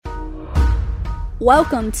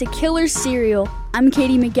Welcome to Killer Serial. I'm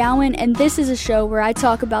Katie McGowan, and this is a show where I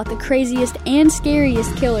talk about the craziest and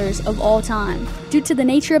scariest killers of all time. Due to the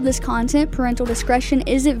nature of this content, parental discretion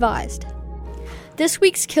is advised. This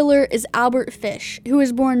week's killer is Albert Fish, who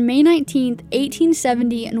was born May 19,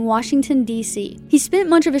 1870 in Washington, D.C. He spent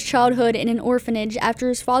much of his childhood in an orphanage after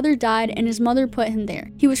his father died and his mother put him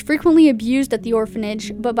there. He was frequently abused at the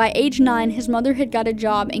orphanage, but by age 9, his mother had got a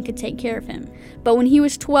job and could take care of him. But when he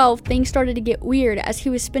was 12, things started to get weird as he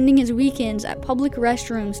was spending his weekends at public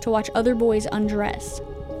restrooms to watch other boys undress.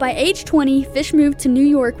 By age 20, Fish moved to New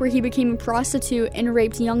York where he became a prostitute and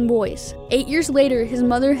raped young boys. 8 years later, his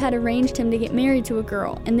mother had arranged him to get married to a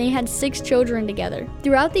girl, and they had 6 children together.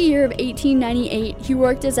 Throughout the year of 1898, he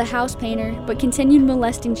worked as a house painter, but continued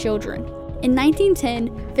molesting children. In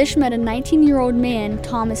 1910, Fish met a 19-year-old man,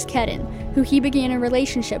 Thomas Kedden, who he began a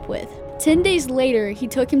relationship with. 10 days later, he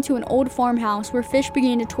took him to an old farmhouse where Fish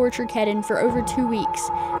began to torture Kedden for over 2 weeks.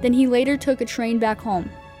 Then he later took a train back home.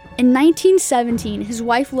 In 1917, his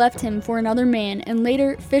wife left him for another man, and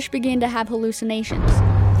later, Fish began to have hallucinations.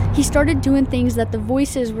 He started doing things that the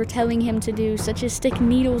voices were telling him to do, such as stick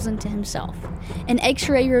needles into himself. An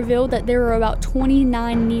X-ray revealed that there were about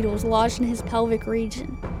 29 needles lodged in his pelvic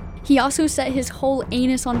region. He also set his whole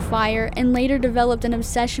anus on fire and later developed an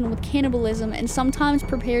obsession with cannibalism and sometimes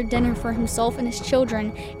prepared dinner for himself and his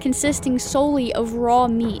children, consisting solely of raw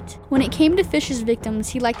meat. When it came to Fish's victims,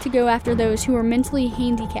 he liked to go after those who were mentally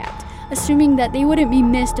handicapped, assuming that they wouldn't be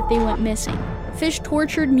missed if they went missing. Fish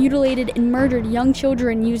tortured, mutilated, and murdered young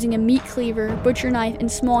children using a meat cleaver, butcher knife,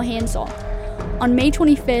 and small handsaw. On May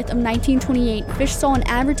 25th of 1928, Fish saw an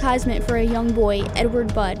advertisement for a young boy,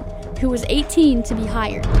 Edward Budd, who was 18, to be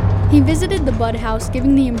hired. He visited the Budd house,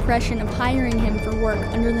 giving the impression of hiring him for work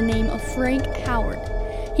under the name of Frank Howard.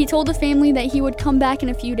 He told the family that he would come back in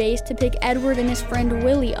a few days to pick Edward and his friend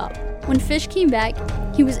Willie up. When Fish came back,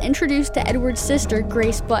 he was introduced to Edward's sister,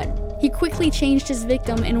 Grace Budd. He quickly changed his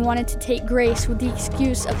victim and wanted to take Grace with the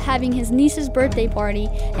excuse of having his niece's birthday party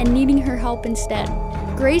and needing her help instead.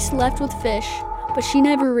 Grace left with Fish, but she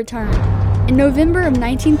never returned. In November of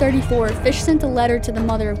 1934, Fish sent a letter to the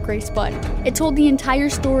mother of Grace Budd. It told the entire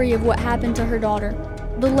story of what happened to her daughter.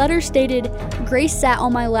 The letter stated, "Grace sat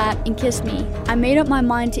on my lap and kissed me. I made up my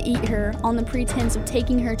mind to eat her on the pretense of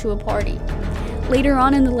taking her to a party." Later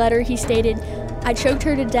on in the letter, he stated, "I choked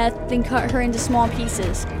her to death, then cut her into small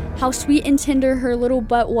pieces. How sweet and tender her little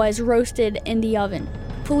butt was roasted in the oven."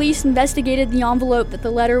 Police investigated the envelope that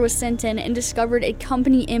the letter was sent in and discovered a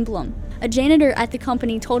company emblem. A janitor at the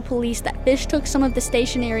company told police that Fish took some of the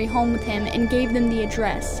stationery home with him and gave them the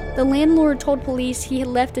address. The landlord told police he had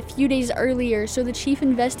left a few days earlier, so the chief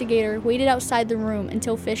investigator waited outside the room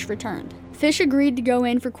until Fish returned. Fish agreed to go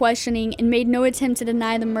in for questioning and made no attempt to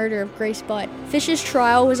deny the murder of Grace Budd. Fish's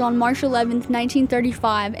trial was on March 11,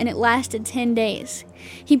 1935, and it lasted 10 days.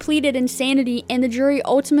 He pleaded insanity, and the jury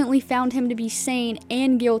ultimately found him to be sane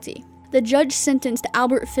and guilty. The judge sentenced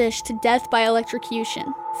Albert Fish to death by electrocution.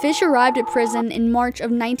 Fish arrived at prison in March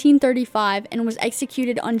of 1935 and was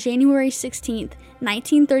executed on January 16,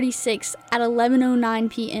 1936 at 11:09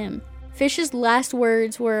 p.m. Fish's last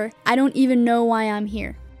words were, "I don't even know why I'm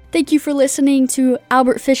here." Thank you for listening to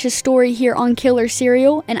Albert Fish's story here on Killer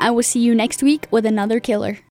Serial, and I will see you next week with another killer.